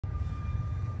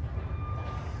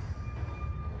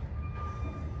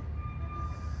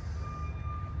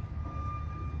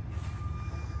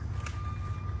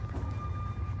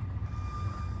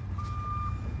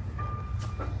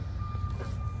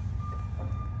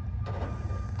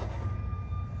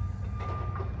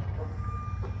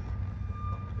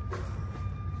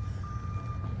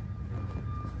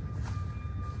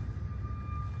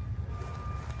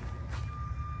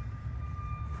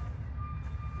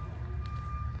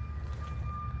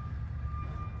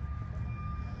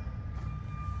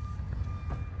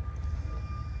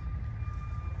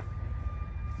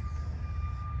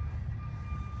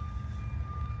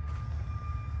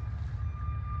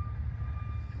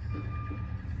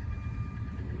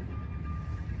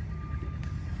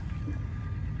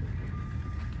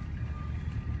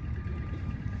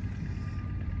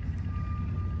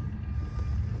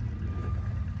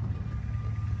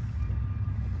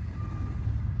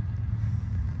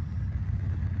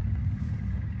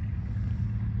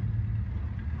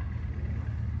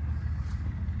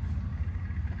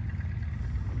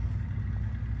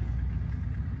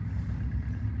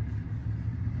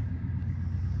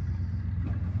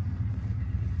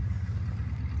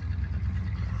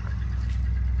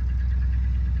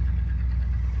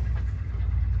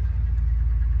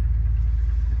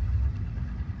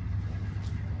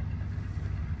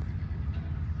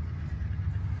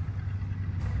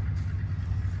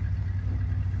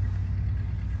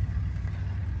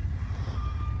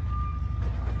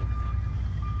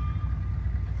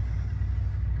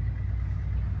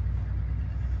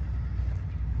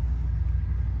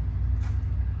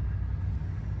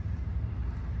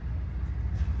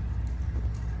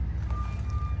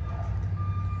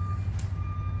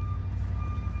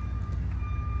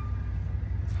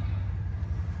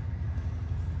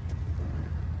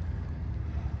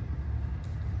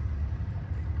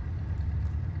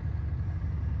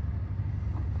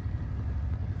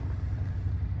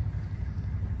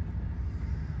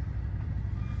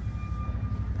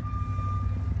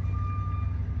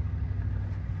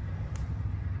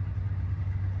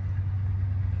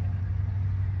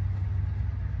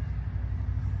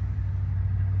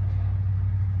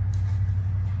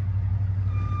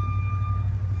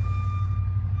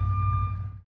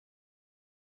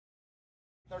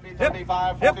30,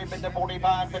 35, 40, 50,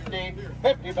 45, 50,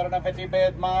 50 better than 50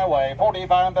 bid my way.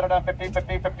 45 better than 50,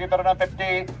 50, 50 better than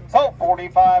 50. So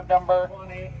 45 number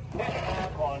 20,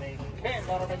 20, 10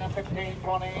 better than 15, 20,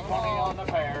 20 on the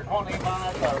pair,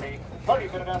 25, 30. 30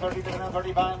 better than 30 better than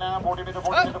 35 now. 40 better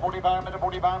 40 better 45 better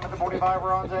 45 better 45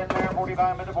 runs in there.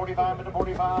 45 better 45 better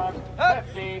 45.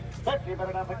 50, 50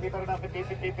 better than 50 better than 50,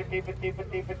 50, 50, 50,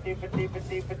 50, 50, 50,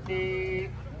 50, 50.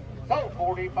 So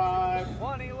 45,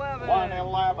 111,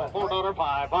 111, $4,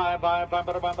 5, 5, 5, 5,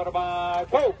 5, 5,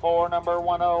 so 4 number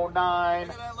 109.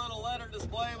 Look at that little letter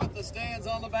display with the stands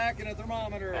on the back and a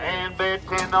thermometer. And bid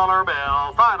 $10 bill,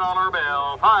 $5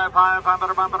 bill, 5, 5, 5,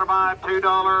 5, 5, 5,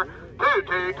 $2, 2,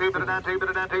 2, 2 bid down, 2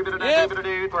 bid down, 2 bid down, 2 bid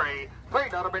down, 3.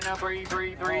 $3 bid down, 3,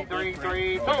 3, 3, 3,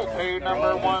 3, so 2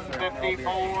 number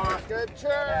 154. Good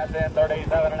check. And then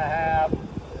 37 and a half,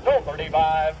 so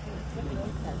 35.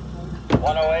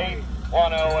 108,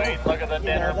 108, look at the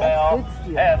dinner bell,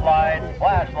 headlights,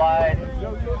 flashlight,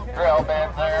 drill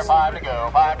bits there, 5 to go,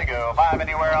 5 to go, 5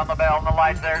 anywhere on the bell and the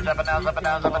lights there, 7 now, 7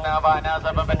 now, 7 now, 5 now,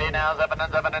 750 now, 7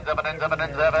 and 7 and 7 and 7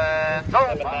 and 7, so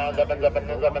 7 now, 7, 7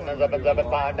 and 7 and 7, 7,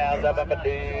 5 now,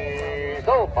 750,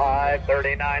 so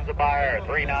 539's a buyer,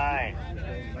 39.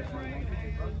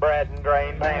 Bread and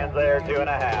drain pans there,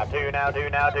 2.5. 2 now,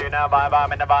 2 now, 2 now, 5,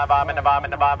 5, into 5, 5, into 5,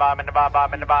 into 5, 5, into 5,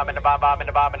 5, into 5, into 5, 5,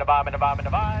 into 5, into 5, into 5, into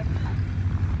 5.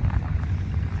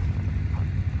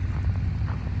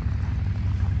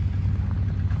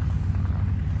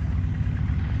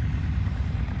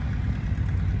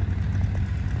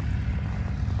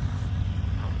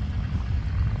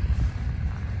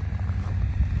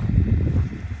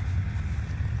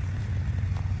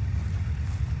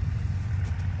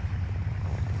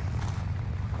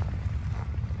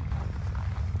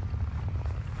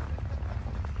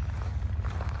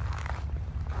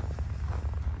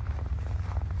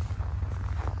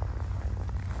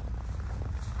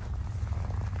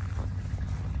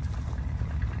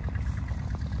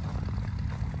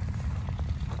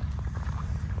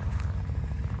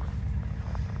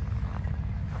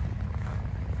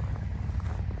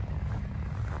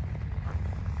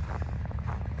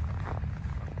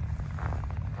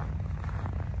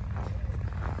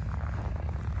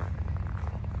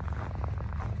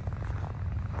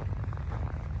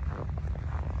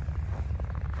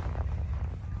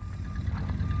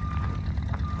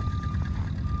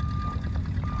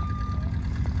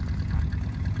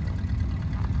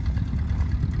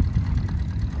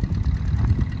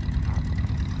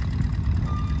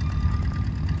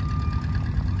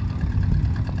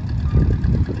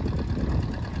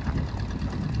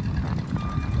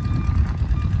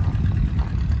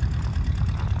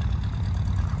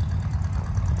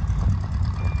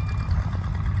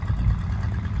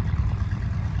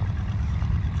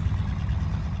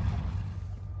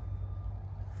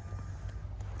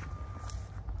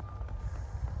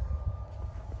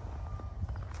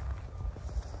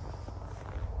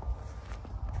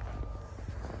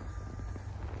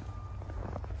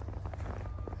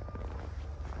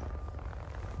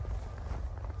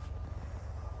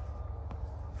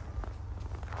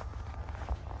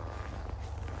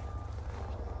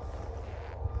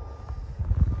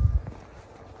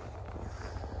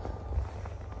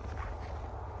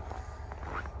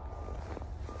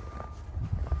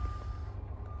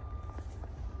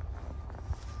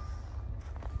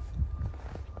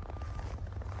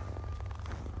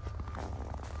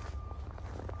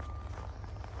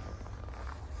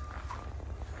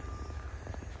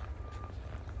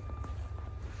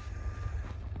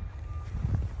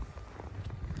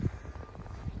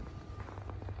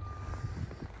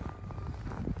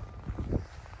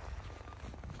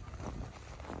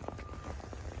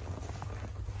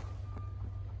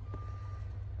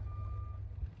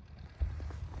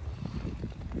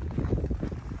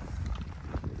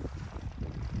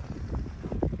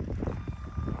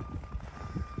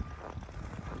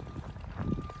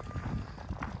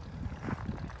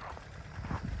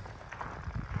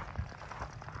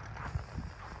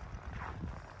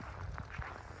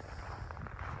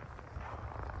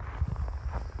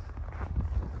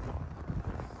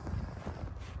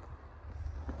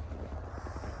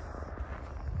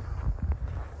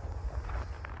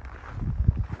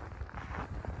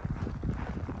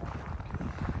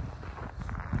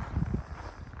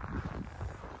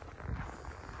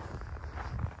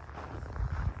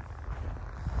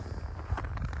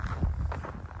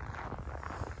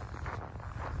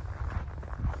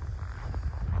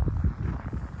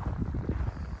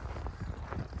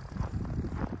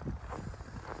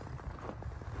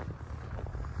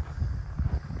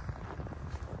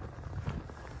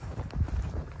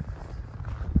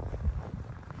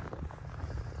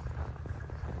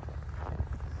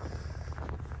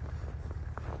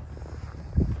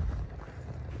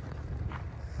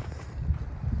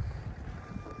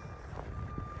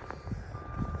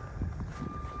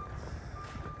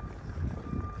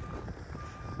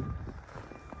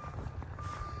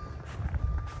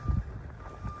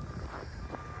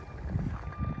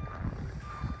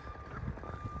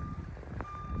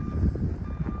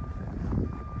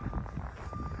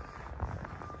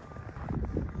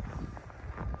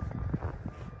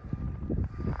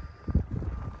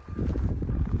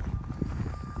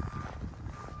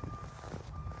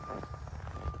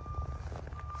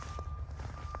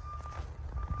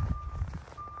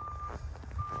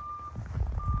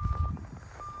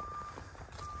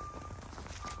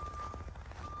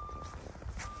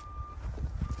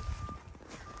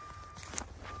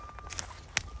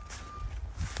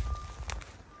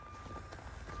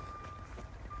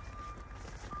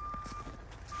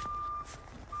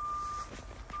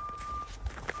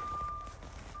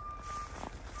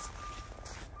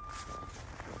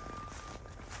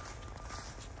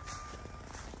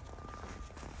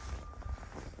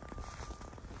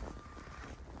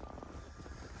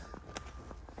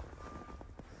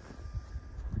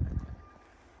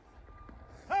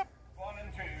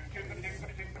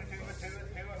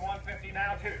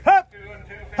 2. Hup. 2 and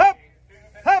 2, 50. Hup. 2,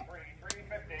 50, 3,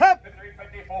 350. Hup.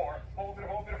 354. Hold it,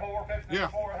 450. Yeah.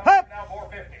 400. Hup. Now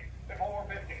 450. Then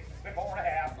 450. Then 4 and a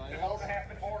half. Then 4 and a half.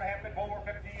 Then 4 and a half. Then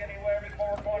 450 anywhere. Then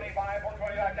 425.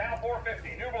 425. Now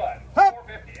 450. New blood. Hup.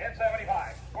 450 and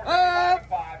 75. 475 Hup. and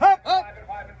 5. Hup. 5 and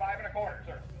 5 and 5 and a quarter,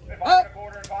 sir. Then 5 Hup. and a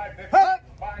quarter and 550. Hup.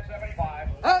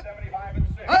 575. Hup. 75 and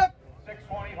 6. Hup.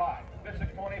 625. Then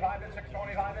 625. Then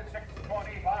 625. Then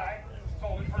 625.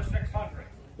 Sold it for 600.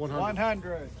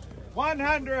 100. 100.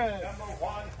 Number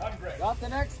 100. Got the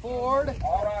next Ford.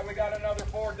 All right, we got another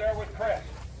Ford there with Chris.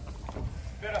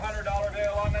 Bid $100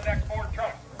 bill on the next Ford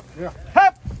truck. Yeah.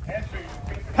 Hup. And 2.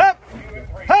 Hup. 2 and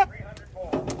 3. Hup.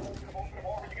 304.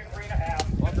 Would you get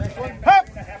 3.5? What's this one? Hup.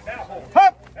 3.5. Now 4.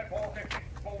 Hup. Then 450.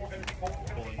 450.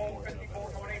 450. 450.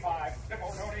 425. Then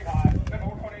 425. Then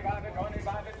 425. Then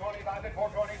 25. Then 25. Then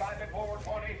 425. Then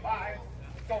 425.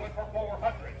 Sold it for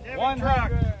 400.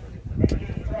 100.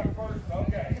 Truck first.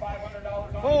 Okay. $500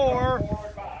 on 4. 4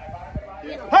 and 5.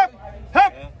 Hup. Hup.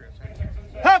 Hup.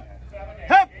 Hup.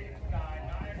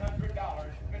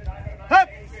 Hup.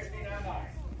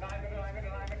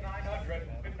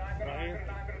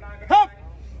 Hup.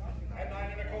 And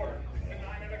 9 and a quarter. And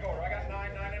 9 and a quarter. I got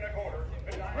 9 and a quarter.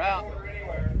 And 9 and a Round. quarter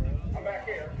anywhere. I'm back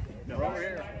here. No, over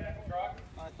here. Truck.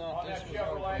 I thought On this that was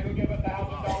Chevrolet, we give $1,000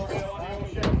 bill on the old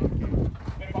Chevy.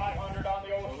 Then 500 on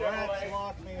the old Rats Chevrolet.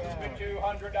 lock me Then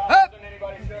out. $200 Hup. and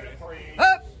anybody should at 3.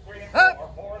 Hup. 3 and Hup. 4.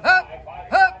 4 and Hup. 5. 5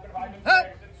 and Hup. 5 and 5 and Hup.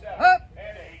 6 and 7 Hup.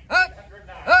 and 8. Hup.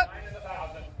 809. Hup. 9 and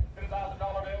 1,000. Then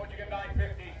 $1,000 bill. Would you give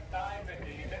 950?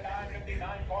 950. Then 950.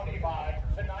 925.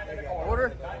 Then 9 and a quarter. Quarter.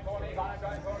 925.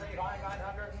 925.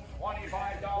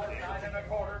 $925. 9 and a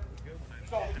quarter.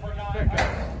 Sold it for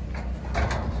 900.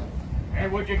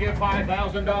 And would you give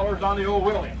 $5,000 on the old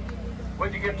Willie?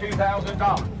 Would you give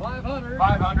 $2,000? 500.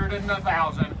 500 and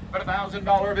 1,000. But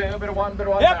 $1,000 bill, bit of 1, bit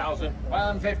of 1,000.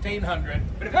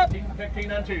 1,500. Bit of 15,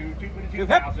 15 and 2. 2 bit of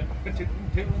 2,000. Bit 2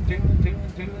 and 2 and 2 and 2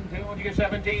 and 2 and 2. Would you get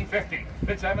 1,750?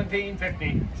 Bit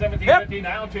 1,750. 1,750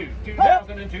 now 2.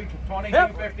 2,000 and 2.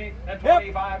 2,250 and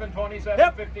 25 and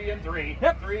 2750 and 3.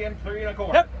 3 and 3 and a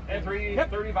quarter. And 3,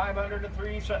 3,500 and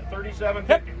 3,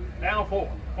 3,750. Now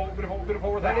 4. 4 bit of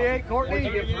 4,000. 38, Courtney. Would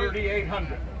you give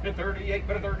 3,800? Bit 38,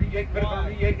 bit of 38, bit of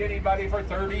 38. Anybody for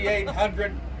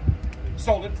 3,800?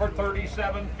 Sold it for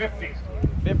 3,750.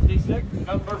 56.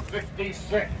 Number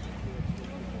 56.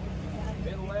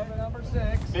 Bid 11, number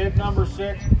 6. Bid number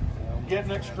 6.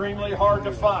 Getting extremely hard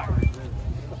to find.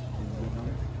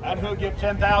 And who'll give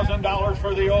 $10,000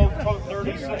 for the old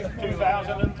 36,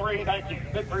 2003? Thank you.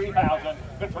 Bid 3,000.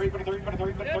 Bid 3, bid 3, bid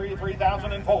 3, bid 3,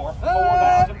 3,004.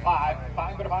 4,005.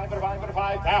 5, bid 5, bid 5, bid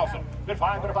 5,000. Bid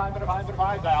 5, bid 5, bid 5, bid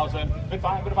 5,000. Bid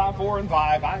 5, bid 5, 4 and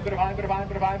 5. 5, bid 5, bid 5,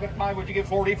 bid 5, bid 5. Would you give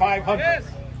 4,500? Yes.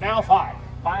 Now 5.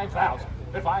 5,000.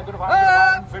 Bid 5, bid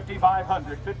 5, bid 5,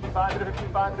 5,500. 55, bid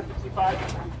 55, bid 55.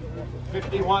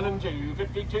 51 and 2,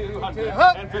 5200,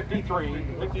 and 53,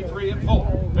 53 and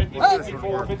 4,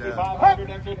 54, 5500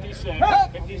 and 56,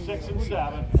 56 and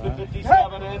 7,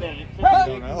 57 and 8,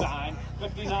 58 and 9,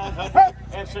 5900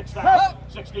 and 6,000,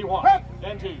 61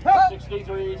 and 2,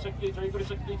 63, 63, go to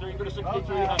 63, go to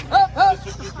 6300,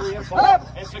 63 and 4,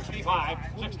 and 65,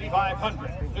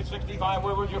 6500, and 65,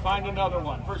 where would you find another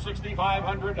one for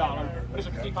 $6,500, to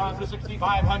 65 to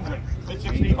 6,500, and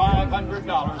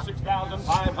 $6,500,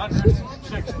 6,500,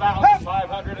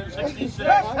 6,566,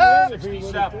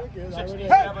 67,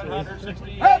 6,700,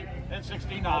 68, and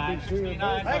 69,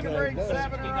 6,900,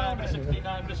 69 to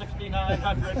 69 to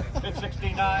 6,900, and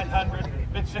 6,900,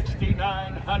 and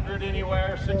 6,900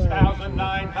 anywhere,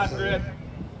 6,900.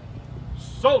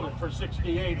 Sold it for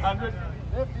 6,800.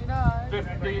 59.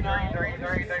 59.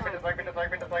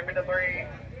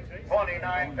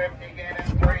 2950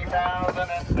 getting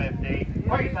 3,050.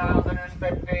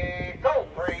 3,050. Go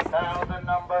 3,000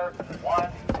 number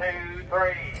 1, 2,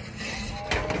 3.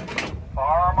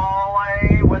 Farm all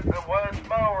A with the wood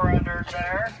mower under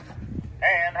center.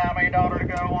 And how many dollars to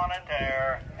go on a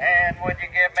tear? And would you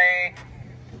give me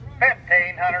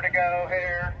 1,500 to go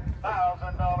here?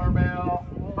 $1,000 bill.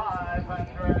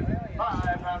 500.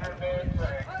 500 bid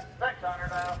 6. 600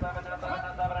 down 7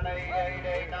 and 8,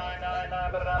 8, 8, 9, 9,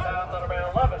 9, but $1,000 bill.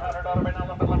 $1,100 bill.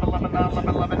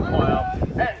 11, 12,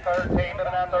 and 13, but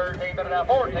now 13, but now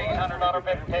 $1,400,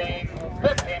 15,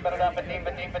 15, but now 15,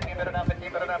 15, 15, but now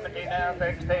 15, but now 15, now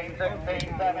 16,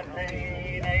 16,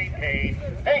 17, 18,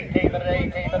 18, but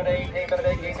 18, but 18, but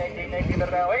 18, 18, 18,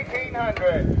 but now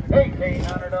 $1,800,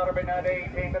 $1,800, but now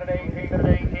 18, but 18, but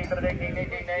 18, but 18,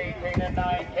 18, 18, and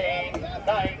 19,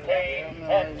 19,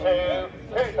 and 2,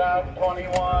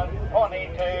 2021,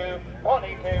 22,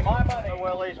 22, my money.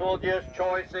 Willies, we'll just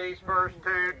choice these first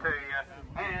two to you.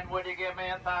 And would you give me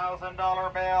a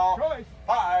 $1,000 bill? Choice.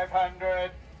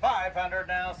 500, 500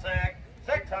 now, $600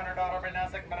 bid now,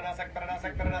 $600 bid now, $600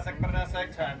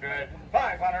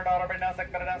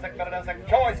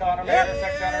 choice on a bidder,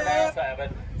 $600 now,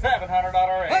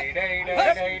 $700 8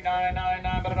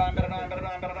 999 bid on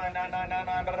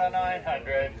 999 bid on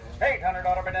 900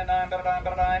 $800 bid on 9 bid on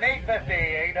 850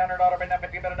 $800 bid on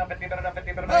 50 bid on 50 bid on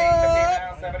 50 bid on 850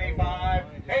 now 75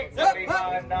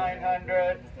 875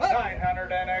 900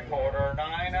 900 and a quarter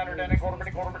 900 and a quarter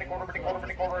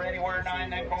quarter anywhere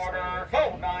 9 and a quarter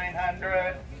so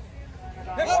 900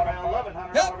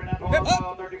 $1,100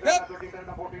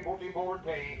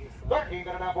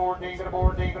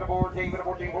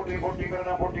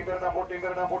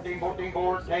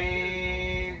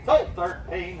 so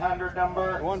 1,300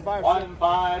 number 156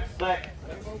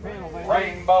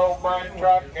 Rainbow Bread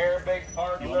Truck here, big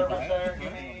parts service there.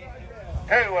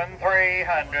 2 and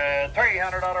 300,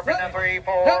 $300 bid now 3,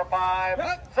 4, 5,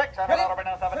 $600 bid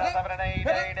now 7 and 8,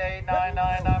 8, 9,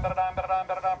 9, 9, bid on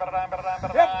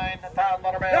 9,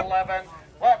 $1,000 bid 11,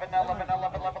 11,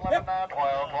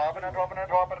 12, 12 and 12 and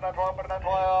 12 and 12 and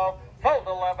 12, sold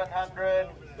 1,100.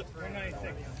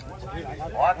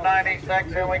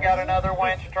 196, and we got another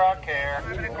winch truck here.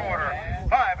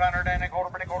 500 and a quarter,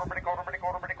 50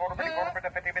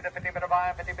 bid of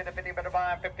 5, 50 bid of 50 bid of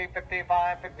 5, 50,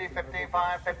 55, 50,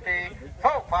 55, 50,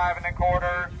 so 5 and a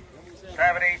quarter.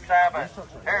 77.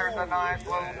 Here's a nice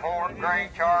little Ford gray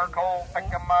charcoal. Pick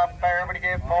them up there. Would you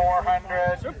give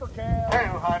 400?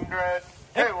 200.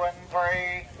 2 and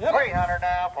 3. 300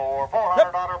 now.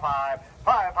 $400 5.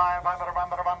 5, 5,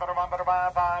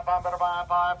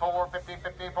 5, 450,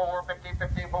 50, 450,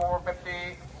 50,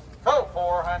 450. So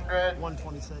 400.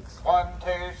 126.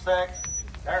 126.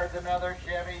 There's another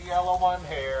Chevy yellow one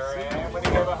here, and when you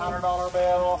give a $100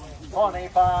 bill,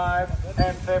 25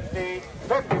 and 50,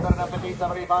 50, but enough 50,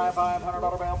 75, $500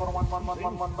 bill, but a 1, 1, 1,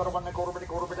 1, 1, but a 1 and a quarter, 50,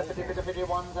 50, 50,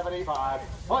 175,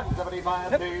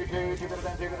 175, 2, 2, 2, 2,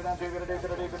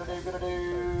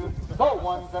 2, so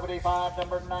 175,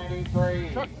 number 93.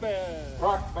 Truck bed.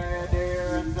 Truck bed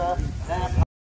here, and